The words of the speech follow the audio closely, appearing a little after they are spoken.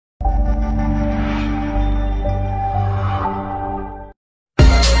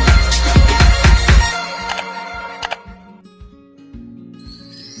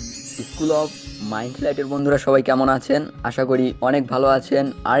Of মাইন্ডলাইটের বন্ধুরা সবাই কেমন আছেন? আশা করি অনেক ভালো আছেন।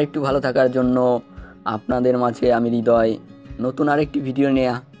 আর একটু ভালো থাকার জন্য আপনাদের মাঝে আমি হৃদয় নতুন আরেকটি ভিডিও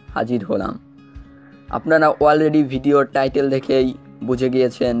নিয়ে হাজির হলাম। আপনারা অলরেডি ভিডিওর টাইটেল দেখেই বুঝে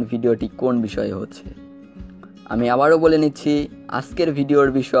গিয়েছেন ভিডিওটি কোন বিষয়ে হচ্ছে। আমি আবারও বলে নিচ্ছি, আজকের ভিডিওর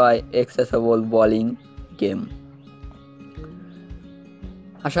বিষয় অ্যাক্সেসেবল বোলিং গেম।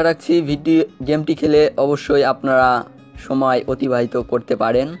 আশা রাখছি গেমটি খেলে অবশ্যই আপনারা সময় অতিবাহিত করতে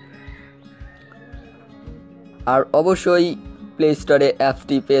পারেন। আর অবশ্যই প্লে স্টোরে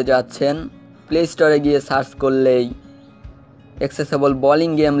অ্যাপসটি পেয়ে যাচ্ছেন। প্লে স্টোরে গিয়ে সার্চ করলেই অ্যাক্সেসেবল বোলিং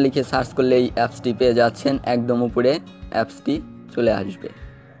গেম লিখে সার্চ করলেই অ্যাপসটি পেয়ে যাচ্ছেন। একদম উপরে অ্যাপসটি চলে আসবে।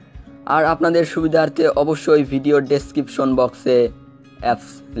 আর আপনাদের সুবিধার্থে অবশ্যই ভিডিওর ডেসক্রিপশন বক্সে অ্যাপস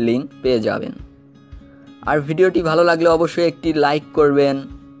লিঙ্ক পেয়ে যাবেন। আর ভিডিওটি ভালো লাগলে অবশ্যই একটি লাইক করবেন।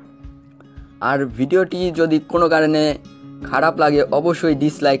 আর ভিডিওটি যদি কোনো কারণে খারাপ লাগে অবশ্যই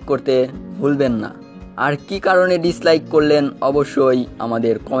ডিসলাইক করতে ভুলবেন না। আর কি কারণে ডিসলাইক করলেন অবশ্যই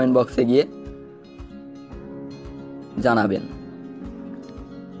আমাদের কমেন্ট বক্সে গিয়ে জানাবেন।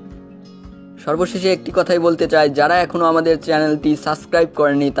 সর্বশেষে একটি কথাই বলতে চাই, যারা এখনও আমাদের চ্যানেলটি সাবস্ক্রাইব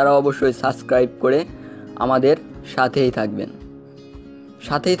করেনি তারা অবশ্যই সাবস্ক্রাইব করে আমাদের সাথেই থাকবেন।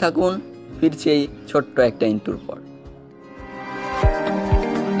 সাথেই থাকুন, ফিরছি এই ছোট্ট একটা ইন্ট্রোর পর।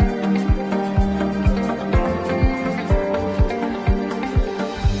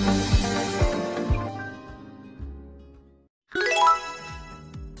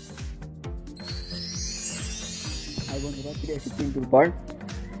 বন্ধুরা, ফিরে এসেছি ইন্ট্রোর পর।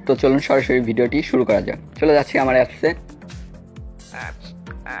 তো চলুন সরাসরি ভিডিওটি শুরু করা যাক। চলে যাচ্ছি আমার অ্যাপসে।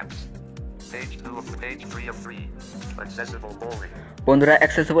 বন্ধুরা,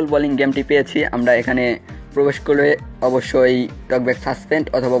 অ্যাক্সেসেবল বোলিং গেমটি পেয়েছি। আমরা এখানে প্রবেশ করে অবশ্যই টকব্যাক সাসপেন্ড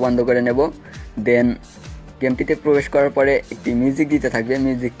অথবা বন্ধ করে নেব। দেন গেমটিতে প্রবেশ করার পরে একটি মিউজিক দিতে থাকবে।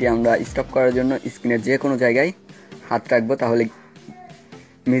 মিউজিকটি আমরা স্টপ করার জন্য স্ক্রিনের যে কোনো জায়গায় হাত রাখবো, তাহলে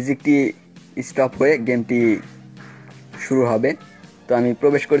মিউজিকটি স্টপ হয়ে গেমটি শুরু হবে। তো আমি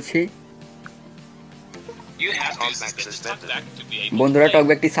প্রবেশ করছি। বন্ধুরা,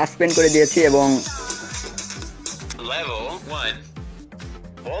 টকব্যাকটি সাসপেন্ড করে দিয়েছি এবং Level 1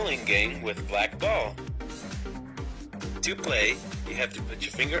 Bowling game with black ball. To play, you have to put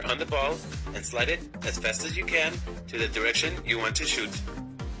your finger on the ball and slide it as fast as you can to the direction you want to shoot.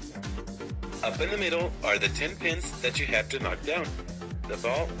 Up in the middle are the 10 pins that you have to knock down. The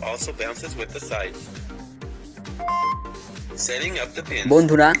ball also bounces with the sides. Setting up the pins.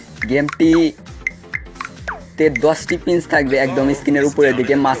 বন্ধুরা, গেমটিতে 10টি pins থাকবে একদম স্ক্রিনের উপরের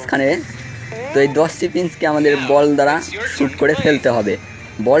দিকে মাঝখানে। তো এই 10টি পিনসকে আমাদের বল দ্বারা শ্যুট করে ফেলতে হবে।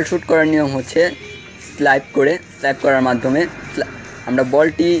 বল শ্যুট করার নিয়ম হচ্ছে স্লাইপ করার মাধ্যমে আমরা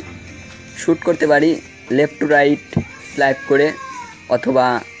বলটি শ্যুট করতে পারি লেফট টু রাইট স্লাইপ করে, অথবা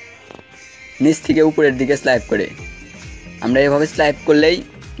নিচ থেকে উপরের দিকে স্লাইপ করে। আমরা এভাবে স্লাইপ করলেই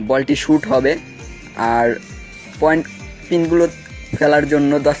বলটি শ্যুট হবে। আর পয়েন্ট পিনগুলো ফেলার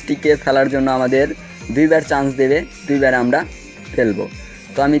জন্য 10টিকে ফেলার জন্য আমাদের 2বার চান্স দেবে, 2বার আমরা ফেলবো।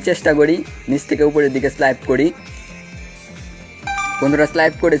 তো আমি চেষ্টা করি নিচ থেকে উপরের দিকে স্লাইপ করি। বন্ধুরা,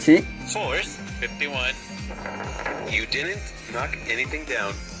 স্লাইপ করেছি। Fourth, 51. You didn't knock anything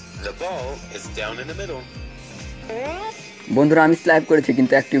down. The ball is down in the middle. বন্ধুরা, আমি স্লাইপ করেছি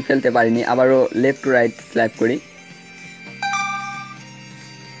কিন্তু একটিও ফেলতে পারিনি। আবারও লেফট টু রাইট স্লাইপ করি।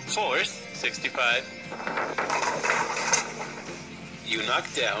 Fourth, 65. You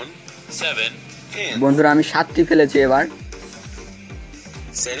knocked down 7 pins. বন্ধুরা, আমি 7টি ফেলেছি এবার।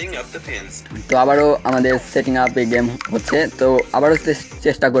 Setting up the pins. তো আবারও আমাদের সেটিং আপ এ গেম হচ্ছে। তো আবারও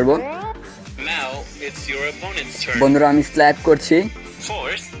চেষ্টা করব। Now it's your opponent's turn. বন্ধুরা, আমি স্লাইপ করছি।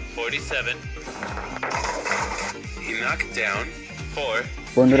 Fourth, 47. You knocked down 4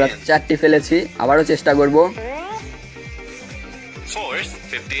 বন্ধুরা, pins. 4টি ফেলেছি। আবারও চেষ্টা করব। Fourth,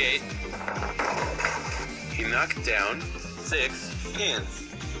 58. You knocked down 6 pins.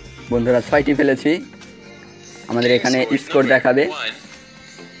 বন্ধুরা, 6টি ফেলেছি। আমাদের এখানে স্কোর দেখাবে।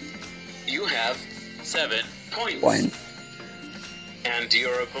 You have 7 points. Point. And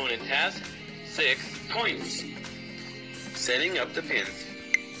your opponent has 6 points. Setting up the pins.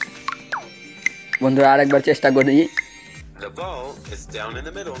 বন্ধুরা, আরেকবার চেষ্টা করি। The ball is down in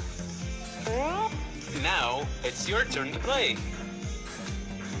the middle. Now it's your turn to play.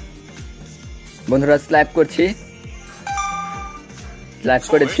 বন্ধুরা, স্লাইপ করছি। স্লাইপ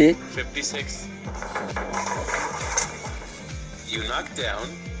করেছি। 56. You knocked down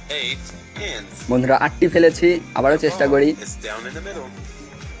 8 pins. বন্ধুরা, 8টি ফেলেছি। আবারও চেষ্টা করি। It's down in the middle.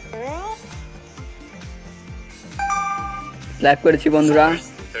 স্লাইপ করেছি বন্ধুরা।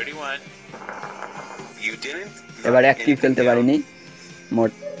 31. You didn't এবার একটি ফেলতে পারিনি।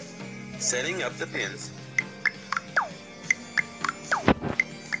 মোট Setting up the pins.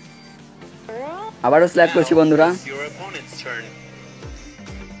 আবারও স্ল্যাপ করছি বন্ধুরা। Now it's your opponent's turn.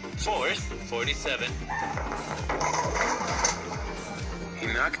 Fourth, 47. He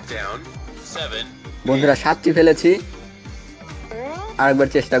knocked down 7. বন্ধুরা 7টি ফেলেছি, আরেকবার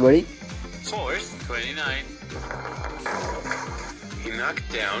চেষ্টা করি। Fourth, 29. He knocked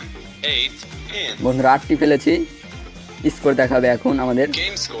down 8 pins. বন্ধুরা 8টি ফেলেছি, স্কোর দেখাবে এখন আমাদের।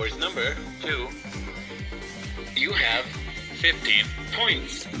 Game scores number 2. You have 15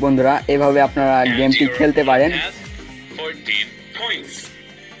 points. বন্ধুরা এভাবে আপনারা And গেমটি your খেলতে পারেন। opponent has 14 points.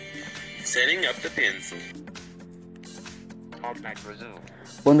 Setting up the pins.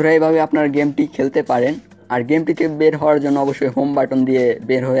 বন্ধুরা এইভাবে আপনারা গেমটি খেলতে পারেন। আর গেমটি থেকে বের হওয়ার জন্য অবশ্যই হোম বাটন দিয়ে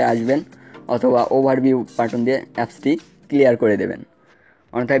বের হয়ে আসবেন, অথবা ওভারভিউ বাটন দিয়ে অ্যাপসটি ক্লিয়ার করে দেবেন।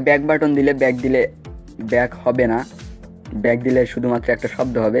 অন্যথায় ব্যাক বাটন দিলে ব্যাক হবে না, ব্যাক দিলে শুধুমাত্র একটা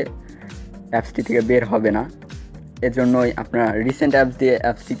শব্দ হবে, অ্যাপসটি থেকে বের হবে না। এর জন্যই আপনারা রিসেন্ট অ্যাপস দিয়ে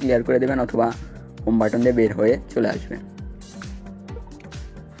অ্যাপসটি ক্লিয়ার করে দেবেন, অথবা হোম বাটন দিয়ে বের হয়ে চলে আসবেন।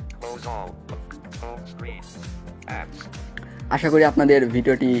 আশা করি আপনাদের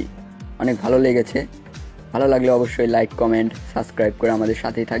ভিডিওটি অনেক ভালো লেগেছে। ভালো লাগলে অবশ্যই লাইক, কমেন্ট, সাবস্ক্রাইব করে আমাদের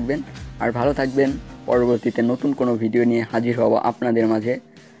সাথেই থাকবেন। আর ভালো থাকবেন। পরবর্তীতে নতুন কোনো ভিডিও নিয়ে হাজির হব আপনাদের মাঝে।